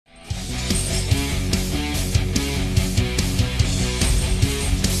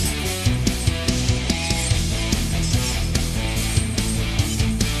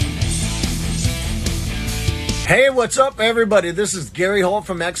Hey, what's up, everybody? This is Gary Holt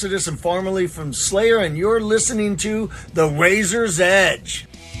from Exodus and formerly from Slayer, and you're listening to The Razor's Edge.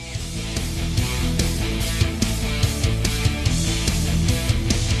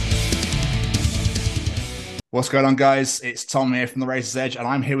 What's going on, guys? It's Tom here from The Razor's Edge, and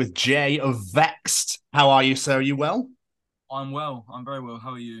I'm here with Jay of Vexed. How are you, sir? Are you well? I'm well. I'm very well.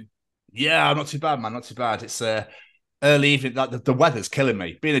 How are you? Yeah, I'm not too bad, man. Not too bad. It's early evening. Like the weather's killing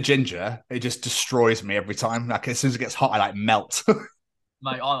me. Being a ginger, it just destroys me every time. Like as soon as it gets hot, I like melt.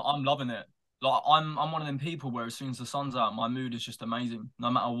 Mate, I'm loving it. Like I'm one of them people where as soon as the sun's out, my mood is just amazing, no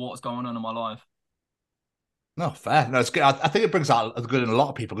matter what's going on in my life. No, fair. No, it's good. I think it brings out a good in a lot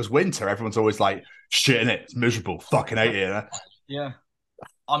of people because winter, everyone's always like, shit in it. It's miserable. Fucking hate it. You know? Yeah,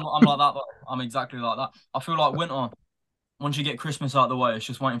 I'm like that, but I'm exactly like that. I feel like winter, once you get Christmas out of the way, it's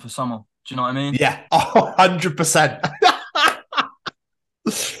just waiting for summer. Do you know what I mean? Yeah, 100%.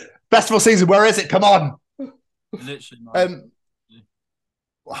 Festival season, where is it? Come on. Literally, man. Um,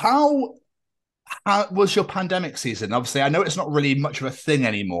 how how was your pandemic season? Obviously, I know it's not really much of a thing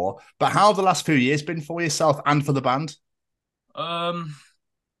anymore, but how have the last few years been for yourself and for the band? Um,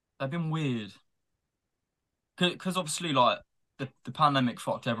 they've been weird because obviously, like the pandemic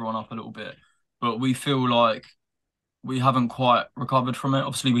fucked everyone up a little bit, but we feel like we haven't quite recovered from it.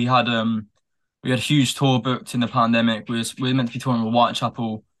 Obviously, we had a huge tour booked in the pandemic. We were meant to be touring with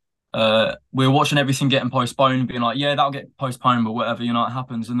Whitechapel. We were watching everything getting postponed, being like, yeah, that'll get postponed, but whatever, it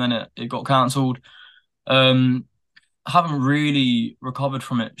happens. And then it got cancelled. Um, haven't really recovered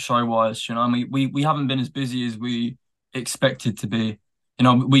from it show wise. I mean, we haven't been as busy as we expected to be.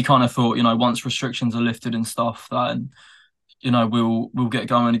 We kind of thought, once restrictions are lifted and stuff, that we'll get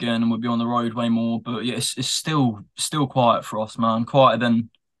going again and we'll be on the road way more. But yeah, it's still quiet for us, man. Quieter than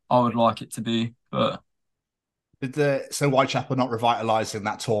I would like it to be. But So Whitechapel not revitalizing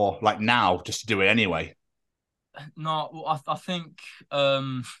that tour like now just to do it anyway? no, well,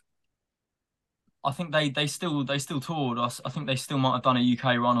 I think they still toured us. I think they still might have done a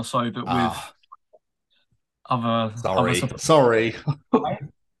UK run or so, but with Ah, other sorry, support. sorry.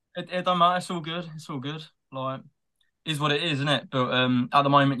 It don't matter. It's all good. It's all good. Like, is what it is, isn't it? But at the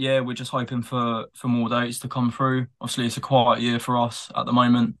moment, yeah, we're just hoping for more dates to come through. Obviously, it's a quiet year for us at the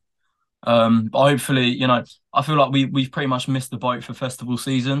moment. But hopefully, I feel like we've pretty much missed the boat for festival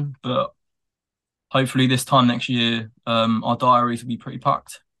season. But hopefully, this time next year, our diaries will be pretty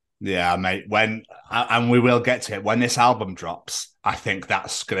packed. Yeah, mate. And we will get to it when this album drops. I think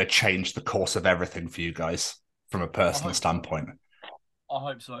that's going to change the course of everything for you guys from a I personal hope. standpoint. I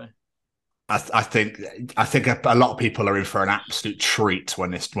hope so. I think a lot of people are in for an absolute treat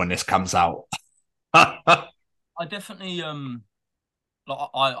when this comes out. Yeah, I definitely like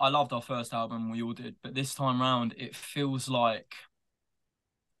I loved our first album, we all did, but this time round, it feels like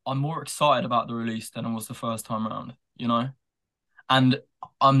I'm more excited about the release than I was the first time round. And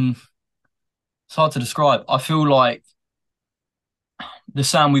I'm it's hard to describe. I feel like the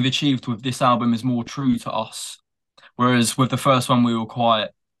sound we've achieved with this album is more true to us, whereas with the first one we were quite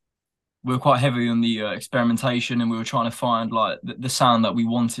heavy on the experimentation, and we were trying to find like the sound that we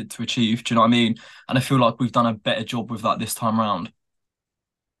wanted to achieve. Do you know what I mean? And I feel like we've done a better job with that this time round.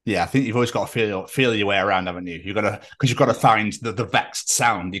 I think you've always got to feel your way around, haven't you? You've got to find the vexed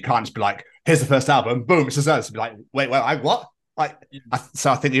sound. You can't just be like, "Here's the first album, boom, it's us." Be like, "Wait, what?" Like, Yeah.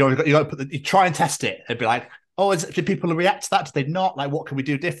 so I think you got to you try and test it. It'd be like, "Oh, did people react to that? Did they not? Like, what can we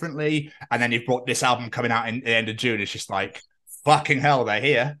do differently?" And then you've brought this album coming out in the end of June. It's just like, fucking hell, they're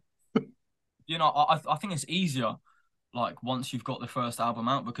here. I think it's easier like once you've got the first album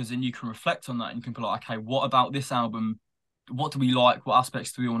out, because then you can reflect on that and you can be like, okay, what about this album? What do we like? What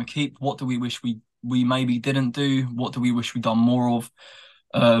aspects do we want to keep? What do we wish we maybe didn't do? What do we wish we'd done more of?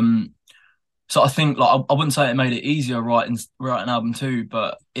 Um, so I think like I wouldn't say it made it easier writing album two,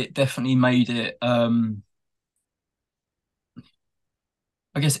 but it definitely made it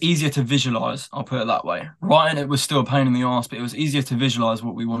I guess easier to visualize. I'll put it that way. Writing it was still a pain in the ass, but it was easier to visualize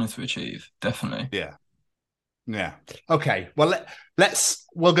what we wanted to achieve. Definitely. Yeah, yeah. Okay. Well,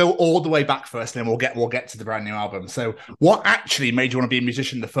 we'll go all the way back first, and then we'll get to the brand new album. So, what actually made you want to be a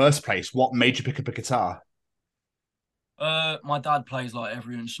musician in the first place? What made you pick up a guitar? My dad plays like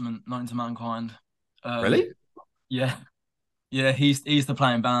every instrument known to mankind. Um, Really? yeah, yeah, he's to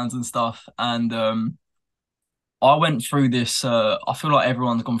playing bands and stuff. And I went through this. I feel like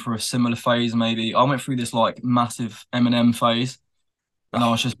everyone's gone through a similar phase. Maybe I went through this like massive Eminem phase, and I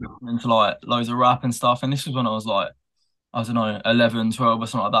was just into like loads of rap and stuff. And this was when I was like, I don't know, 11, 12 or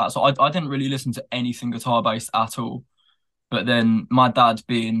something like that. So I didn't really listen to anything guitar based at all. But then my dad,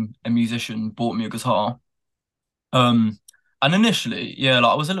 being a musician, bought me a guitar. Um, and initially, yeah,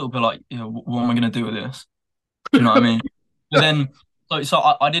 like I was a little bit like, what am I gonna do with this? Do you know what I mean? But then,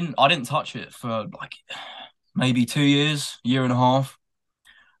 I didn't touch it for like maybe 2 years, year and a half,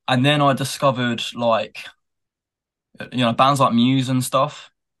 and then I discovered like bands like Muse and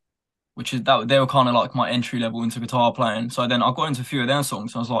stuff, which is that they were kind of like my entry level into guitar playing. So then I got into a few of their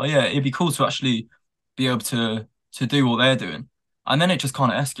songs, and I was like, yeah, it'd be cool to actually be able to do what they're doing, and then it just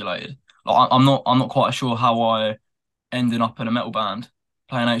kind of escalated. Like I'm not quite sure how I ended up in a metal band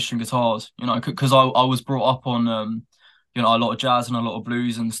playing 8 string guitars, because I was brought up on a lot of jazz and a lot of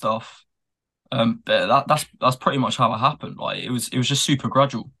blues and stuff. But that's pretty much how it happened. Like it was just super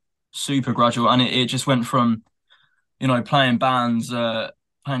gradual, and it just went from playing bands,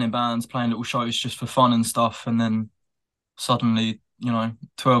 playing in bands, playing little shows just for fun and stuff, and then suddenly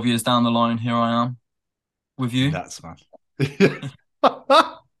 12 years down the line, here I am with you. That's man.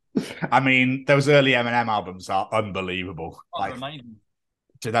 I mean, those early Eminem albums are unbelievable. Oh, Like, amazing.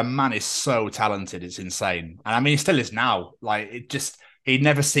 dude, that man is so talented. It's insane. And I mean, he still is now. Like, he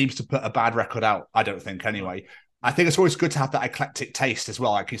never seems to put a bad record out, I don't think, anyway. I think it's always good to have that eclectic taste as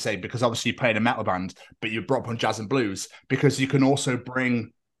well, like you say, because obviously you play in a metal band, but you brought up on jazz and blues, because you can also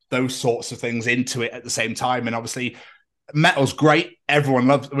bring those sorts of things into it at the same time. And obviously, metal's great.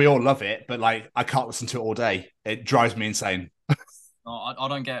 We all love it, but like, I can't listen to it all day. It drives me insane. No, I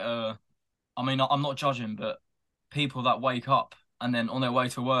don't get I mean, I'm not judging, but people that wake up and then on their way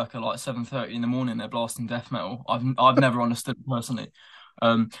to work at like 7:30 in the morning, they're blasting death metal. I've never understood it personally.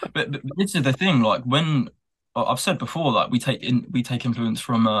 But this is the thing. Like when I've said before, like we take influence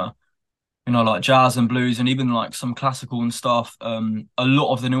from like jazz and blues and even like some classical and stuff. A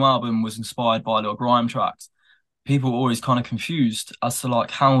lot of the new album was inspired by little grime tracks. People are always kind of confused as to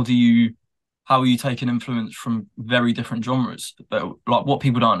like how are you taking influence from very different genres? But like what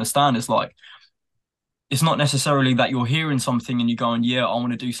people don't understand is like it's not necessarily that you're hearing something and you're going, yeah, I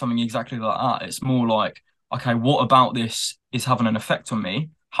want to do something exactly like that. It's more like, okay, what about this is having an effect on me?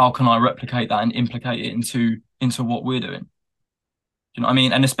 How can I replicate that and implicate it into what we're doing? Do you know what I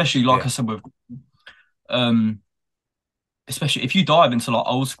mean? And especially like Yeah. I said with um especially if you dive into like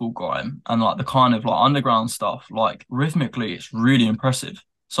old school grime and like the kind of like underground stuff, like rhythmically it's really impressive.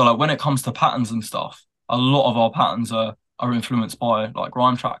 So like when it comes to patterns and stuff, a lot of our patterns are influenced by like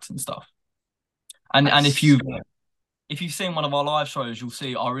grime tracks and stuff. And That's, if you've seen one of our live shows, you'll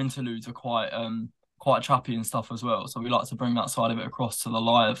see our interludes are quite trappy and stuff as well. So we like to bring that side of it across to the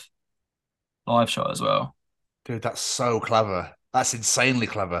live show as well. dude, that's so clever. That's insanely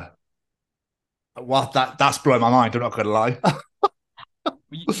clever. Well, that's blowing my mind. I'm not going to lie.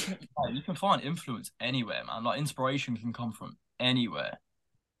 You can find influence anywhere, man. Like inspiration can come from anywhere.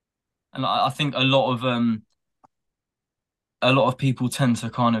 And I think a lot of people tend to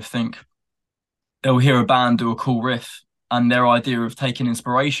kind of think they'll hear a band do a cool riff and their idea of taking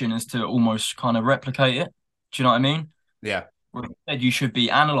inspiration is to almost kind of replicate it. Do you know what I mean? Yeah. Where instead you should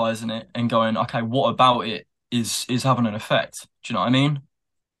be analyzing it and going, okay, what about it is having an effect? Do you know what I mean?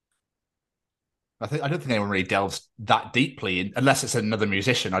 I don't think anyone really delves that deeply unless it's another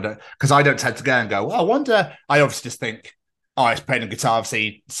musician. Because I don't tend to go and go, well, I wonder. I obviously just think, oh, it's playing a guitar.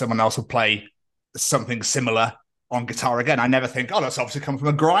 Obviously, someone else will play something similar on guitar again. I never think, oh, that's obviously come from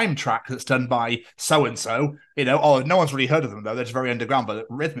a grime track that's done by so and so. Oh, no one's really heard of them though. They're just very underground, but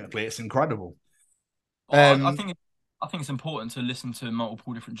rhythmically, it's incredible. I Um, think it's important to listen to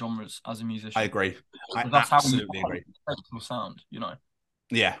multiple different genres as a I musician. agree. I That's how you absolutely agree. your sound.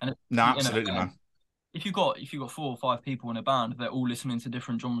 Yeah, And no, you know, absolutely, man. if you got 4 or 5 people in a band, they're all listening to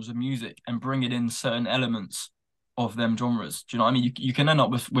different genres of music and bringing in certain elements of them genres. Do you know what I mean? You can end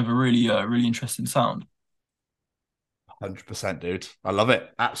up with a really interesting sound. 100%, dude. I love it.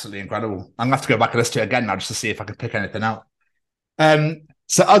 Absolutely incredible. I'm gonna have to go back and listen to it again now just to see if I can pick anything out.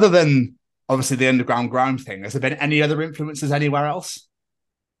 So other than obviously the underground grime thing, has there been any other influences anywhere else?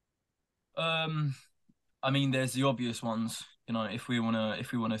 Um, I mean, there's the obvious ones. If we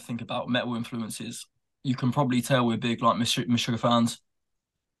wanna think about metal influences, you can probably tell we're big like Meshuggah fans.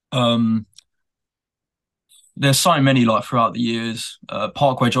 Um, there's so many like throughout the years.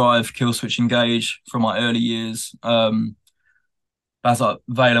 Parkway Drive, Killswitch Engage from my early years. That's like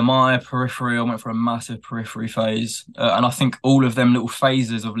Veil of Maya, Periphery. I went for a massive Periphery phase, and I think all of them little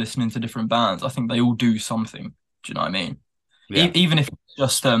phases of listening to different bands, I think they all do something. Do you know what I mean? Yeah, Even if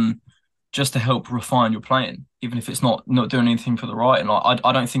it's just to help refine your playing, even if it's not doing anything for the writing. Like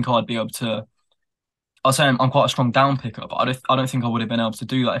I don't think I'd be able to. I'll say I'm quite a strong down picker, but I don't think I would have been able to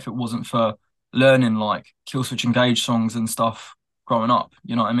do that if it wasn't for learning like Killswitch Engage songs and stuff growing up.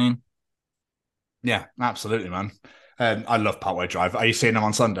 You know what I mean? yeah, absolutely, man. I love Parkway Drive. Are you seeing them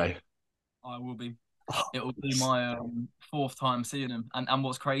on Sunday? I will be. It will be my fourth time seeing them, and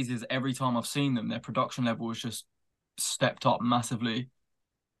what's crazy is every time I've seen them, their production level has just stepped up massively.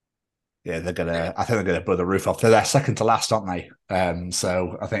 Yeah, I think they're gonna blow the roof off. They're second to last, aren't they?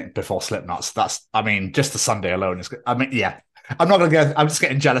 So I think before Slipknot's, I mean, just the Sunday alone is good. I mean, yeah. I'm not gonna get I'm just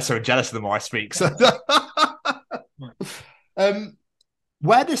getting jealous and jealous the more I speak. So um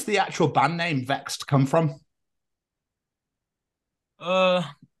where does the actual band name Vexed come from? Uh,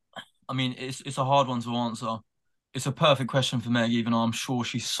 I mean, it's a hard one to answer. It's a perfect question for Meg, even though I'm sure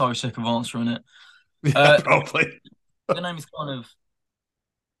she's so sick of answering it. Yeah, Uh, probably. the name is kind of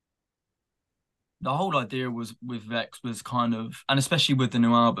the whole idea was with Vex was kind of, and especially with the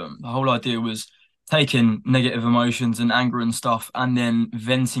new album, the whole idea was taking negative emotions and anger and stuff, and then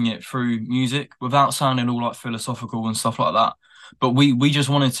venting it through music without sounding all like philosophical and stuff like that. But we just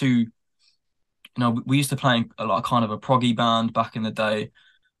wanted to, we used to play in like kind of a proggy band back in the day,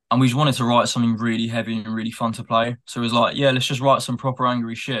 and we just wanted to write something really heavy and really fun to play. So it was like, yeah, let's just write some proper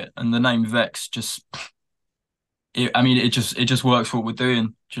angry shit. And the name Vex just, it just works for what we're doing.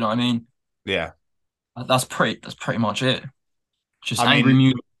 Do you know what I mean? Yeah. That's pretty much it. Just I angry mean,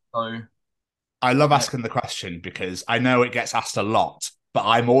 music. So I love yeah, asking the question because I know it gets asked a lot, but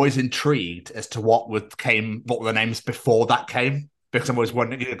I'm always intrigued as to what were the names before that came. Because I'm always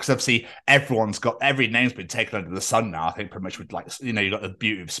wondering, because obviously every name's been taken under the sun now. I think pretty much with like, you got the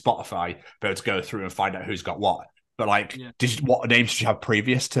beauty of Spotify, be able to go through and find out who's got what. But like, yeah. what names did you have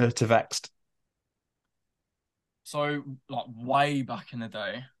previous to Vexed? So like way back in the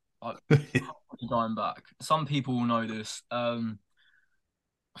day, like going back, some people will know this.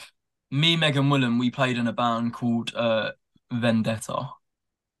 Me, Meg, and Willem, we played in a band called Vendetta.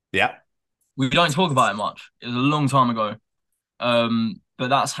 Yeah. We don't talk about it much. It was a long time ago. But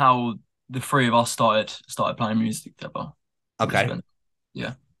that's how the three of us started playing music together. Was Okay. Vendetta.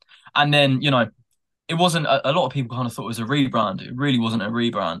 Yeah. And then, it wasn't a lot of people kind of thought it was a rebrand. It really wasn't a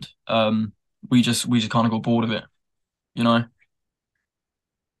rebrand. We just kind of got bored of it, you know.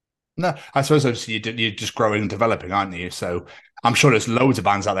 No, I suppose obviously you're just growing and developing, aren't you? So I'm sure there's loads of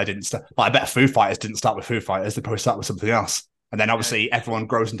bands out there didn't start. Like, I bet Foo Fighters didn't start with Foo Fighters. They probably start with something else, and then Yeah. obviously everyone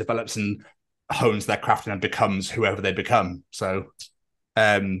grows and develops and hones their craft and becomes whoever they become. So,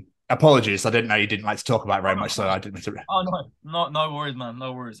 apologies, I didn't know you didn't like to talk about it Oh very much, so no, I didn't. oh no worries, man.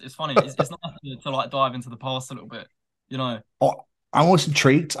 No worries. It's funny. It's nice to like dive into the past a little bit, you know. Oh, I'm always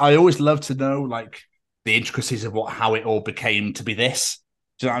intrigued. I always love to know like the intricacies of how it all became to be this.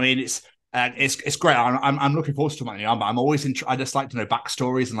 Do you know what I mean? It's great. I'm looking forward to it. I'm always I just like to know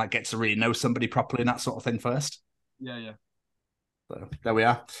backstories and like get to really know somebody properly and that sort of thing first. Yeah, yeah. So there we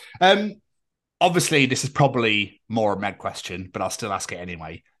are. Obviously this is probably more a Meg question, but I'll still ask it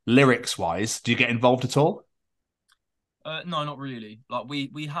anyway. Lyrics wise, do you get involved at all? No, not really. Like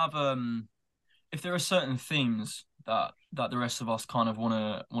we have if there are certain themes that the rest of us kind of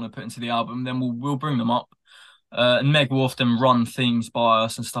wanna put into the album, then we'll bring them up. And Meg will often run themes by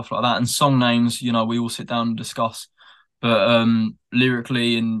us and stuff like that. And song names, we all sit down and discuss. But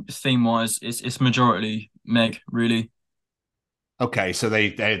lyrically and theme wise, it's majority Meg, really. Okay, so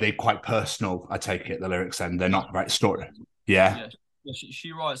they quite personal. I take it the lyrics, and they're not right story. Yeah. Yeah, yeah.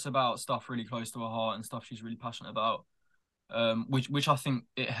 She writes about stuff really close to her heart and stuff she's really passionate about. Which I think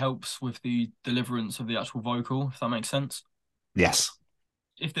it helps with the deliverance of the actual vocal, if that makes sense. Yes.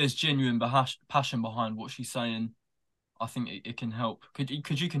 If there's genuine passion behind what she's saying, I think it can help.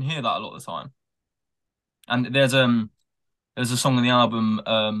 Because you can hear that a lot of the time. And there's a song on the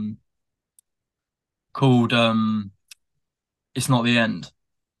album called "It's Not the End,"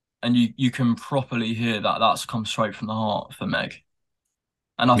 and you can properly hear that that's come straight from the heart for Meg,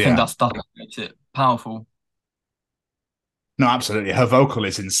 and I think Yeah. that makes it powerful. No, absolutely. Her vocal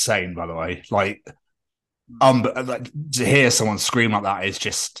is insane, by the way. Like to hear someone scream like that is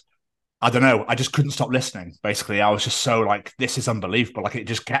just, I don't know. I just couldn't stop listening. Basically, I was just so like, this is unbelievable. Like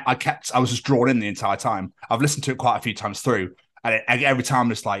I was just drawn in the entire time. I've listened to it quite a few times through, and every time I'm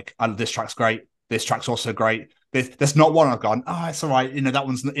just like, oh, this track's great. This track's also great. There's not one I've gone, oh, it's all right. That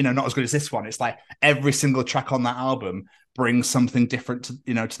one's not as good as this one. It's like every single track on that album brings something different to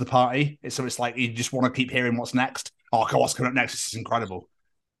the party. It's like you just want to keep hearing what's next. Oh God, what's coming up next? This is incredible.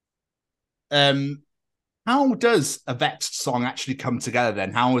 Um, how does a Vexed song actually come together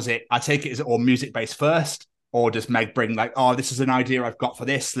then? How is it? I take it, is it all music based first? Or does Meg bring like, oh, this is an idea I've got for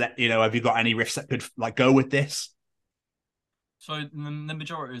this? Have you got any riffs that could like go with this? So the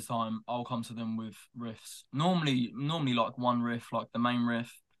majority of the time, I'll come to them with riffs. Normally like one riff, like the main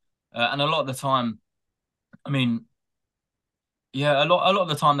riff, and a lot of the time, I mean, yeah, a lot of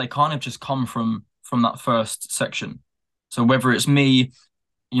the time they kind of just come from that first section. So whether it's me,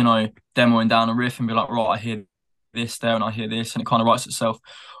 you know, demoing down a riff and be like, right, I hear this there and I hear this, and it kind of writes itself.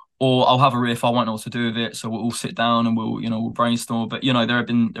 Or I'll have a riff, I won't know what to do with it, so we'll all sit down and we'll brainstorm. But there have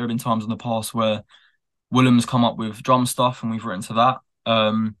been times in the past where Willem's come up with drum stuff and we've written to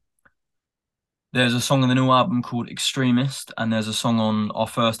that. There's a song on the new album called Extremist, and there's a song on our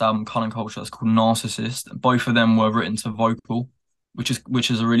first album, Cullen Culture, that's called Narcissist. Both of them were written to vocal, which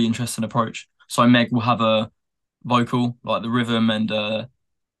is a really interesting approach. So Meg will have a vocal, like the rhythm and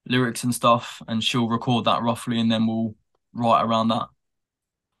lyrics and stuff, and she'll record that roughly, and then we'll write around that,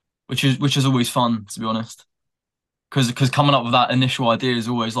 which is always fun, to be honest. Because coming up with that initial idea is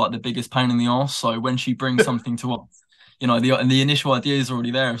always like the biggest pain in the arse. So when she brings something to us, the initial idea is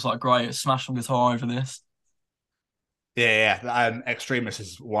already there. It's like, great, smash some guitar over this. Yeah. Extremist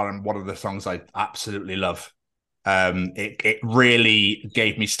is one of the songs I absolutely love. It really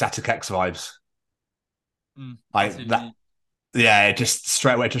gave me Static X vibes. Like that. Yeah, just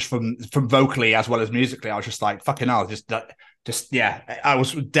straight away, just from vocally as well as musically, I was just like, fucking hell, just yeah. I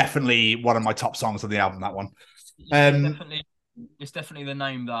was definitely one of my top songs on the album. That one. It's definitely the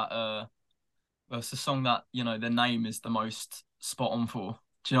name that it's the song that the name is the most spot on for.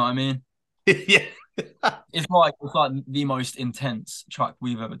 Do you know what I mean? Yeah. It's like the most intense track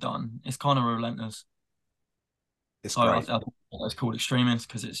we've ever done. It's kind of relentless. It's so great. I think it's called Extremist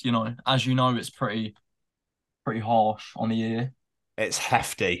because it's as it's pretty harsh on the ear. It's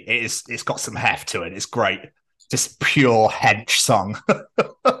hefty. It's got some heft to it. It's great. Just pure hench song.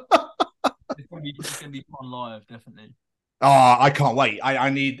 It's gonna be fun live, definitely. Oh, I can't wait. I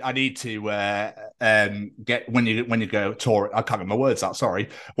need to get when you go touring. I can't get my words out. Sorry.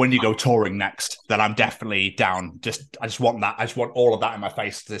 When you go touring next, then I'm definitely down. I just want that. I just want all of that in my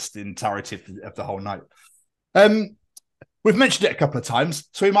face. This the entirety of the whole night. We've mentioned it a couple of times,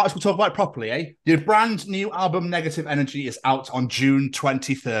 so we might as well talk about it properly, eh? Your brand new album, Negative Energy, is out on June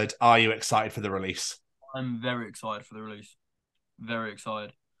 23rd. Are you excited for the release? I'm very excited for the release. Very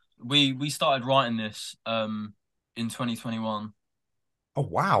excited. We started writing this in 2021. Oh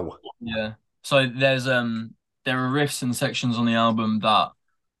wow. Yeah. So there are riffs and sections on the album that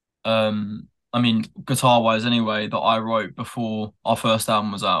I mean guitar wise anyway that I wrote before our first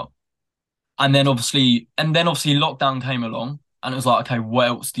album was out. And then obviously lockdown came along and it was like, okay, what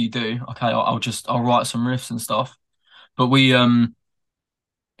else do you do? Okay, I'll write some riffs and stuff. But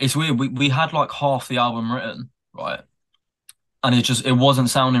it's weird. We had like half the album written, right? And it wasn't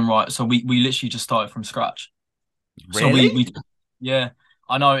sounding right. So we literally just started from scratch. Really? So yeah,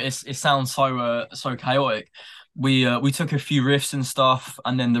 I know it sounds so chaotic. We took a few riffs and stuff,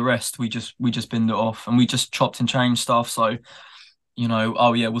 and then the rest we just binned it off, and we just chopped and changed stuff. So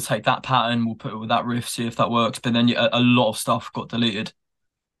oh yeah, we'll take that pattern, we'll put it with that riff, see if that works. But then a lot of stuff got deleted,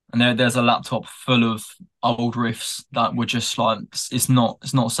 and there's a laptop full of old riffs that were just like it's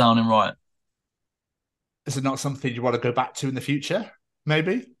not sounding right. Is it not something you want to go back to in the future?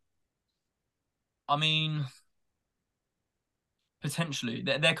 Maybe. I mean, potentially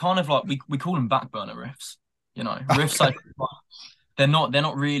they're kind of like we call them back burner riffs. Riffs like they're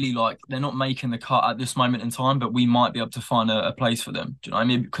not really like they're not making the cut at this moment in time, but we might be able to find a place for them. Do you know what I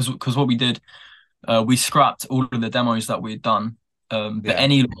mean? Because what we did, we scrapped all of the demos that we had done. But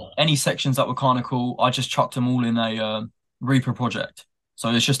any sections that were kind of cool, I just chucked them all in a Reaper project. So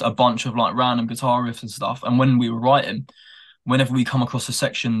it's just a bunch of like random guitar riffs and stuff. And when we were writing, whenever we come across a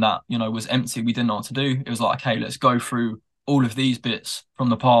section that was empty, we didn't know what to do. It was like, okay, let's go through all of these bits from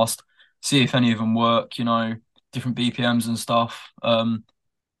the past, see if any of them work. Different BPMs and stuff. And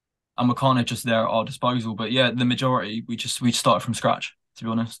we're kind of just there at our disposal. But yeah, the majority we started from scratch, to be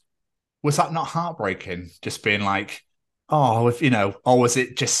honest. Was that not heartbreaking? Just being like, oh, or was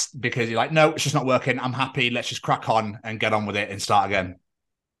it just because you're like, no, it's just not working. I'm happy. Let's just crack on and get on with it and start again.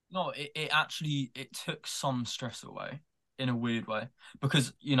 No, it took some stress away in a weird way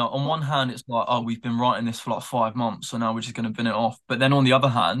because on one hand it's like, oh, we've been writing this for like 5 months, so now we're just going to bin it off. But then on the other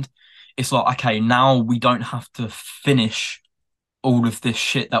hand, it's like, okay, now we don't have to finish all of this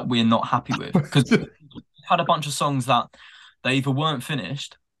shit that we're not happy with because we had a bunch of songs that they either weren't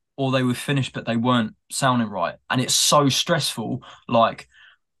finished or they were finished but they weren't sounding right, and it's so stressful. Like,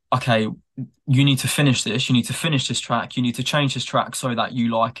 okay, you need to finish this, you need to finish this track, you need to change this track so that you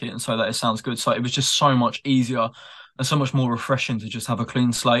like it and so that it sounds good. So it was just so much easier and so much more refreshing to just have a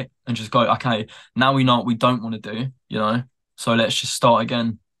clean slate and just go, okay, now we know what we don't want to do, so let's just start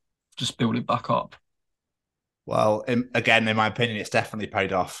again, just build it back up. Well, again, in my opinion, it's definitely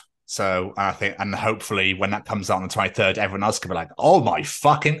paid off. So I think, and hopefully when that comes out on the 23rd, everyone else can be like, oh my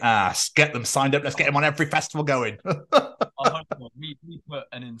fucking ass, get them signed up. Let's get them on every festival going. We put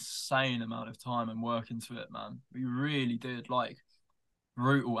an insane amount of time and work into it, man. We really did. Like,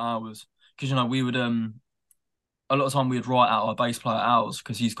 brutal hours. Because we would a lot of time we'd write out our bass player hours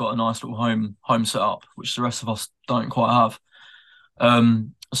because he's got a nice little home setup, which the rest of us don't quite have.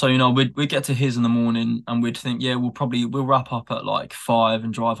 So we'd get to his in the morning and we'd think, yeah, we'll wrap up at like 5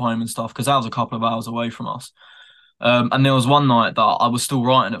 and drive home and stuff because that was a couple of hours away from us. And there was one night that I was still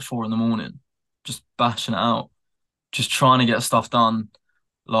writing at 4 in the morning, just bashing it out, just trying to get stuff done.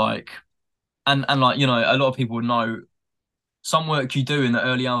 Like, and like, a lot of people would know some work you do in the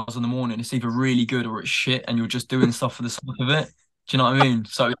early hours of the morning, it's either really good or it's shit, and you're just doing stuff for the sake of it. Do you know what I mean?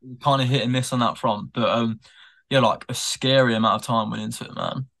 So kind of hit and miss on that front. But yeah, like a scary amount of time went into it,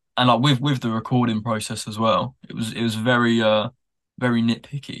 man. And like with the recording process as well, it was very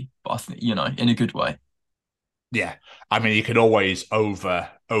nitpicky, but I think, in a good way. Yeah, I mean, you can always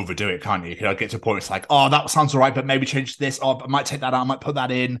overdo it, can't you? You can get to a point where it's like, oh, that sounds all right, but maybe change this. Oh, I might take that out. I might put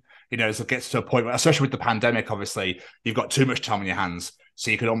that in. So it gets to a point where, especially with the pandemic, obviously, you've got too much time on your hands, so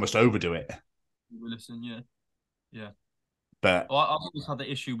you could almost overdo it. Listen, yeah, yeah. But Well, I've always had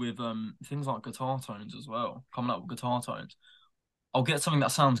the issue with things like guitar tones as well. Coming up with guitar tones, I'll get something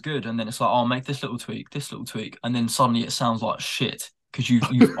that sounds good, and then it's like, I'll make this little tweak, and then suddenly it sounds like shit because do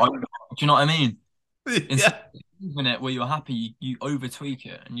you know what I mean? yeah. Instead of leaving it where you're happy, you over tweak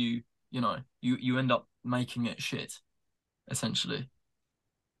it, and you end up making it shit, essentially.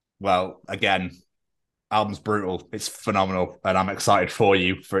 Well, again, album's brutal. It's phenomenal, and I'm excited for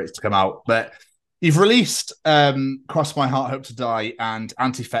you for it to come out. But you've released Cross My Heart, Hope to Die and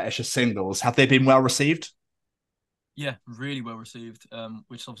Anti Fetish as singles. Have they been well received? Yeah, really well received,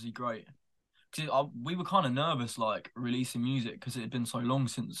 which is obviously great. Because we were kind of nervous, like releasing music, because it had been so long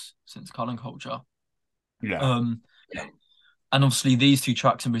since Cullen Culture. Yeah. Um, and obviously these two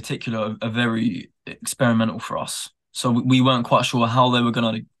tracks in particular are very experimental for us. So we weren't quite sure how they were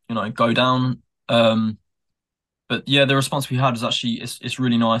gonna, go down. But yeah, the response we had is actually it's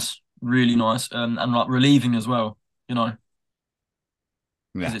really nice, and like relieving as well, because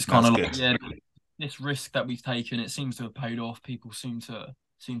Yeah, it's kind that's of good. like, yeah, this risk that we've taken, it seems to have paid off. People seem to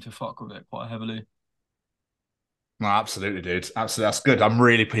fuck with it quite heavily. No, absolutely, dude. Absolutely. That's good. I'm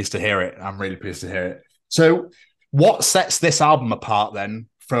really pleased to hear it. I'm really pleased to hear it. So what sets this album apart then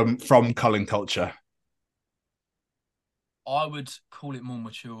from Cullen Culture? I would call it more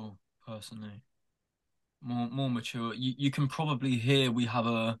mature, personally. More mature. You can probably hear we have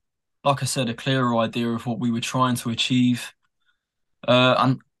like I said, a clearer idea of what we were trying to achieve.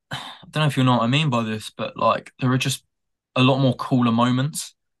 And I don't know if you know what I mean by this, but like there are just a lot more cooler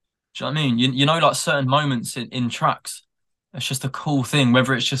moments. Do you know what I mean? Like certain moments in tracks, it's just a cool thing.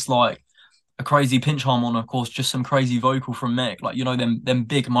 Whether it's just like a crazy pinch harmonic or just some crazy vocal from Mick, like them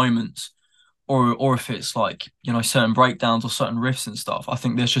big moments, or if it's like certain breakdowns or certain riffs and stuff. I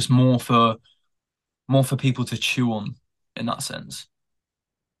think there's just more for people to chew on in that sense.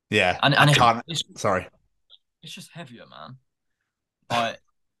 Yeah, And I and can't. it's Sorry. it's just heavier, man. Like,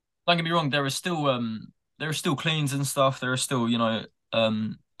 don't get me wrong, there are still cleans and stuff. There are still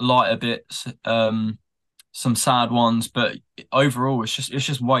lighter bits, some sad ones, but overall it's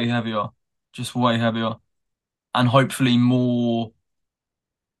just way heavier, and hopefully more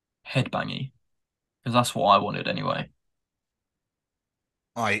headbangy because that's what I wanted anyway.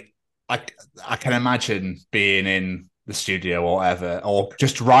 I I I can imagine being in the studio or whatever, or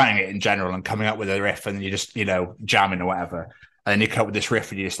just writing it in general and coming up with a riff, and you just jamming or whatever, and then you come up with this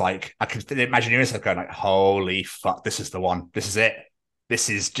riff, and you're just like, I can imagine yourself going like, "Holy fuck, this is the one. This is it. This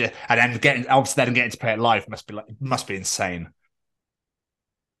is just," and then getting to play it live must be insane.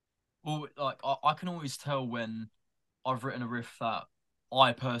 Well, like I can always tell when I've written a riff that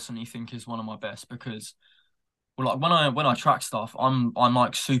I personally think is one of my best because, well, like when I track stuff, I'm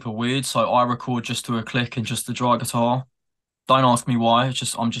like super weird, so I record just to a click and just the dry guitar. Don't ask me why.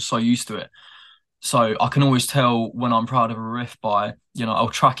 I'm just so used to it. So I can always tell when I'm proud of a riff by, I'll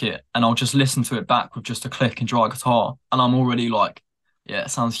track it and I'll just listen to it back with just a click and dry guitar, and I'm already like, yeah,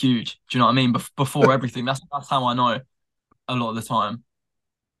 it sounds huge. Do you know what I mean? Before everything, that's how I know a lot of the time.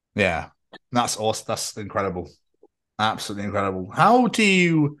 Yeah, that's awesome. That's incredible. Absolutely incredible. How do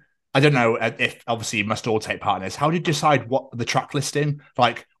you? I don't know if obviously you must all take part in this. How do you decide what the track listing,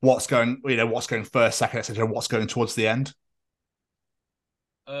 like what's going first, second, etc., what's going towards the end?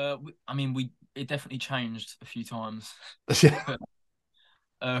 I mean, it definitely changed a few times. Yeah.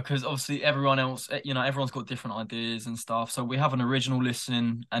 Because obviously everyone else, everyone's got different ideas and stuff. So we have an original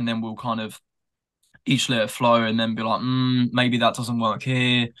listening, and then we'll kind of each let it flow, and then be like, maybe that doesn't work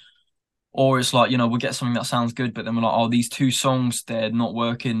here. Or it's like, we'll get something that sounds good, but then we're like, oh, these two songs, they're not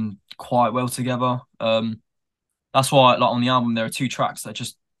working quite well together. That's why, like on the album, there are two tracks that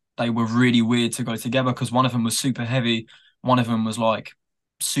they were really weird to go together because one of them was super heavy, one of them was like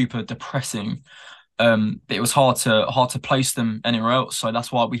super depressing. But it was hard to place them anywhere else. So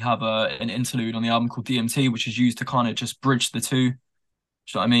that's why we have an interlude on the album called DMT, which is used to kind of just bridge the two. Do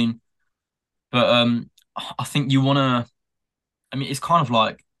you know what I mean? But I think you wanna. I mean, it's kind of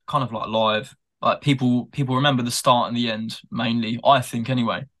like live. Like people remember the start and the end mainly. I think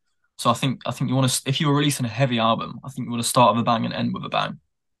anyway. So I think you want to, if you were releasing a heavy album, I think you want to start with a bang and end with a bang,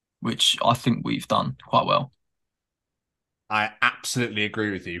 which I think we've done quite well. I absolutely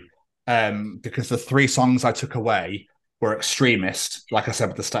agree with you. Because the three songs I took away were Extremist, like I said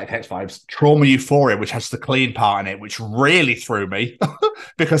with the Static Hex vibes, Trauma Euphoria, which has the clean part in it, which really threw me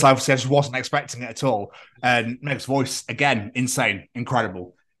because obviously I just wasn't expecting it at all. And Meg's voice, again, insane,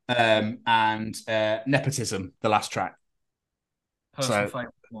 incredible. And Nepotism, the last track. Personal So,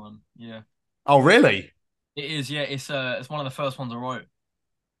 favorite one, yeah. oh, really? It is, yeah. It's one of the first ones I wrote.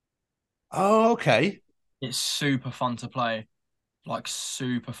 Oh, okay. It's super fun to play, like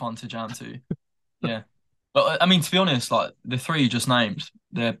super fun to jam to. Yeah. But I mean, to be honest, like the three you just named,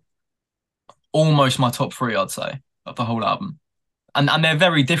 they're almost my top three, I'd say, of the whole album. And they're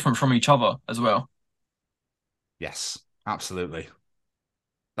very different from each other as well. Yes, absolutely.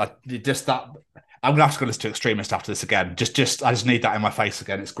 Just that. I'm gonna have to go listen to Extremist after this again. I just need that in my face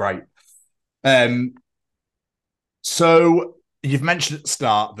again. It's great. Um, so you've mentioned at the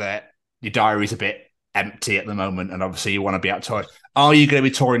start that your diary's a bit empty at the moment, and obviously you want to be out touring. Are you going to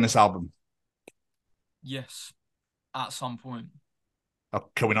be touring this album? Yes, at some point. Or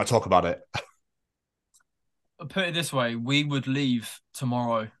can we not talk about it? Put it this way, we would leave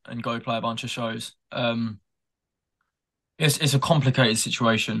tomorrow and go play a bunch of shows. It's a complicated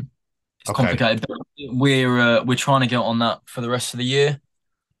situation. It's Okay. complicated. We're trying to get on that for the rest of the year.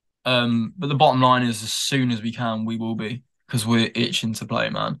 But the bottom line is, as soon as we can, we will be because we're itching to play,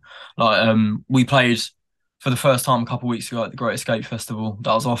 man. Like, we played for the first time a couple of weeks ago at the Great Escape Festival.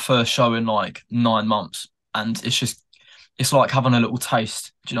 That was our first show in like 9 months, and it's like having a little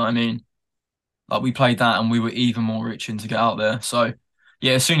taste. Do you know what I mean? Like we played that, and we were even more itching to get out there. So,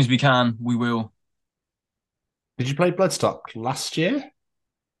 yeah, as soon as we can, we will. Did you play Bloodstock last year?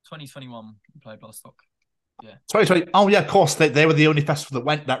 2021, we played Bloodstock. Yeah, 2020. Oh yeah, of course. They were the only festival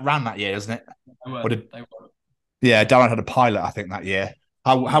that ran that year, isn't it? they were. Or did, They were. yeah, Darren had a pilot, I think, that year.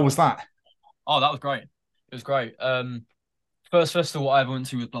 How was that? Oh, that was great. It was great. First festival I ever went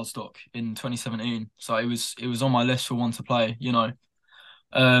to was Bloodstock in 2017. So it was on my list for one to play, you know.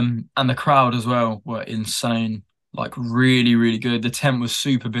 And the crowd as well were insane, like really, really good. The tent was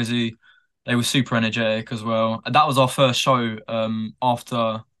super busy. They were super energetic as well. And that was our first show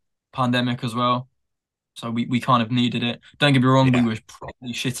after pandemic as well. So we kind of needed it. Don't get me wrong, we Yeah. were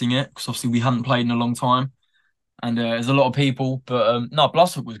probably shitting it because obviously we hadn't played in a long time. And there's a lot of people, but no,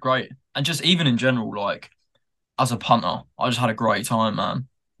 Bloodstock was great. And just even in general, like as a punter, I just had a great time, man.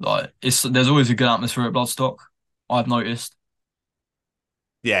 Like there's always a good atmosphere at Bloodstock, I've noticed.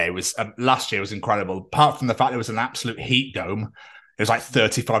 Yeah, it was last year was incredible. Apart from the fact it was an absolute heat dome, it was like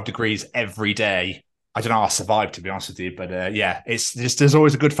 35 degrees every day. I don't know how I survived, to be honest with you, but yeah, it's just there's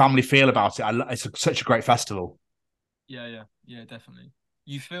always a good family feel about it. Such a great festival. Yeah, definitely.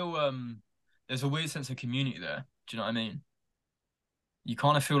 You feel there's a weird sense of community there. Do you know what I mean? You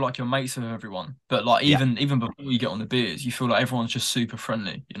kind of feel like you're mates with everyone, but like Yeah, even before you get on the beers, you feel like everyone's just super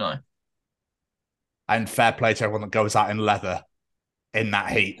friendly, you know? and fair play to everyone that goes out in leather in that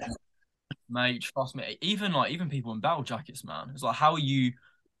heat. Mate, trust me. Even people in battle jackets, man. It's like how are you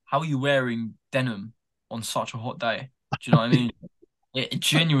wearing denim on such a hot day? Do you know what I mean? It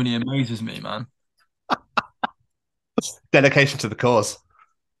genuinely amazes me, man. Dedication to the cause.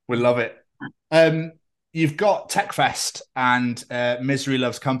 We love it. Um, you've got Tech Fest and Misery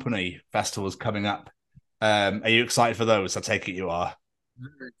Loves Company festivals coming up. Are you excited for those? I take it you are.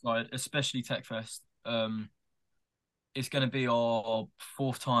 Very excited, especially Tech Fest. It's going to be our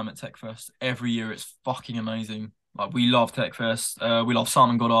fourth time at Tech Fest. Every year, it's fucking amazing. Like we love Tech Fest. We love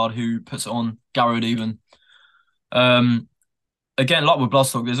Simon Goddard who puts it on. Garrod even. Um, Again, like with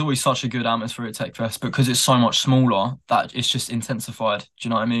Bloodstock, there's always such a good atmosphere at Tech Fest because it's so much smaller that it's just intensified. Do you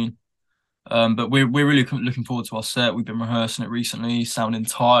know what I mean? But we're really looking forward to our set. We've been rehearsing it recently, sounding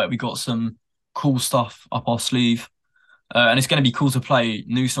tight. We got some cool stuff up our sleeve, and it's going to be cool to play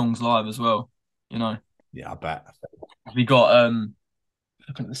new songs live as well. You know, Yeah, I bet. we got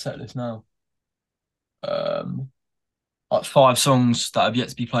looking at the set list now, um, like 5 songs that have yet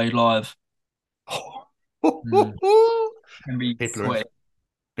to be played live. Mm. Gonna be People are sweaty.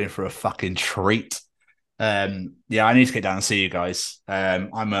 in for a fucking treat. Yeah, I need to get down and see you guys.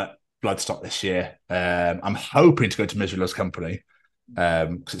 I'm at Bloodstock this year. I'm hoping to go to Misery Loves Company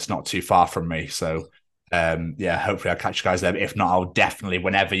because it's not too far from me. So Yeah, hopefully I'll catch you guys there. But if not, I'll definitely,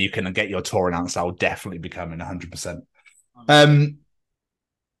 whenever you can get your tour announced, I'll definitely be coming 100%.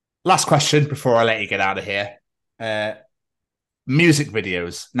 Last question before I let you get out of here. Music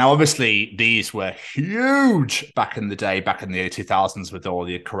videos. Now, obviously, these were huge back in the day, back in the early 2000s with all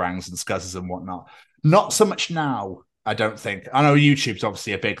the Kerangs and Scuzzers and whatnot. Not so much now, I don't think. I know YouTube's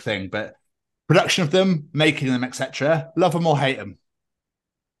obviously a big thing, but production of them, making them, etc. Love them or hate them?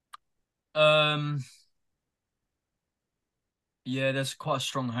 Yeah, there's quite a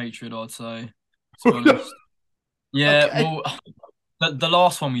strong hatred, I'd say, to be honest. Yeah, Okay. well, the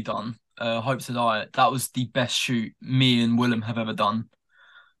last one we done, Hope to Die, that was the best shoot me and Willem have ever done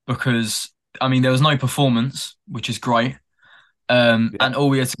because I mean there was no performance, which is great. Yeah. And all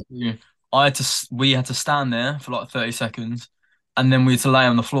we had to do, we had to stand there for like 30 seconds, and then we had to lay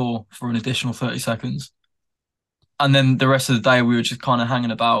on the floor for an additional 30 seconds, and then the rest of the day we were just kind of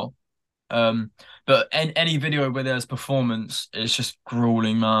hanging about. But any video where there's performance, it's just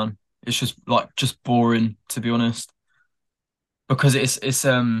grueling, man. It's just boring, to be honest, because it's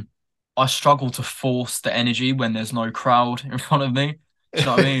I struggle to force the energy when there's no crowd in front of me. Do you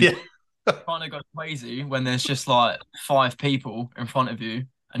know what I mean? Yeah. Trying to go crazy when there's just like 5 people in front of you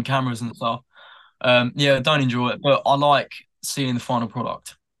and cameras and stuff. Yeah, don't enjoy it, but I like seeing the final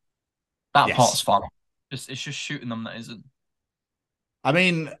product. That part's Yes. fun. It's just shooting them that isn't. I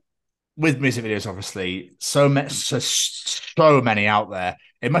mean, with music videos, obviously, so many out there.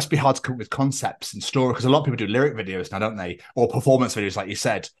 It must be hard to come up with concepts and story because a lot of people do lyric videos now, don't they? Or performance videos, like you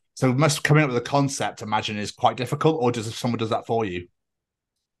said. So must coming up with a concept, imagine, is quite difficult, or does if someone does that for you?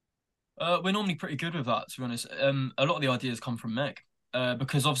 We're normally pretty good with that, to be honest. A lot of the ideas come from Meg,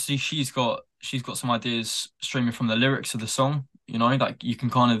 because obviously she's got some ideas streaming from the lyrics of the song. You know, like you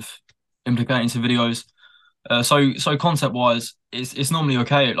can kind of implicate into videos. So concept wise, it's normally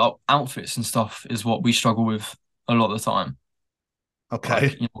okay. Like outfits and stuff is what we struggle with a lot of the time. Like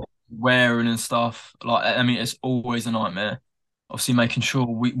Okay. wearing and stuff. Like I mean, it's always a nightmare. Obviously, making sure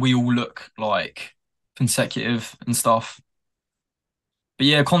we all look like consecutive and stuff. But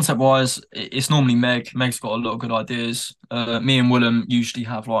yeah, concept wise, it's normally Meg. Meg's got a lot of good ideas. Me and Willem usually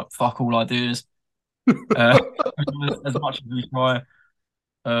have like fuck all ideas. Uh, as much as we try.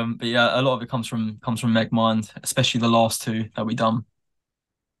 But yeah, a lot of it comes from Meg mind, especially the last two that we done.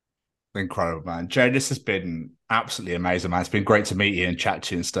 Incredible, man. Jay, this has been absolutely amazing, man. It's been great to meet you and chat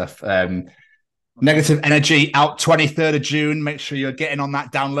to you and stuff. Negative Energy out 23rd of June. Make sure you're getting on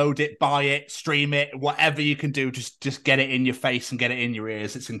that. Download it, buy it, stream it, whatever you can do. Just get it in your face and get it in your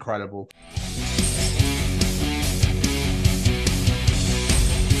ears. It's incredible.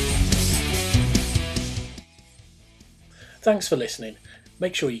 Thanks for listening.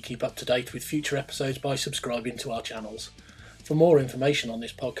 Make sure you keep up to date with future episodes by subscribing to our channels. For more information on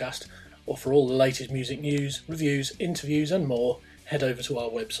this podcast, or for all the latest music news, reviews, interviews and more, head over to our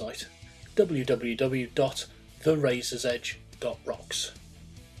website www.therazorsedge.rocks.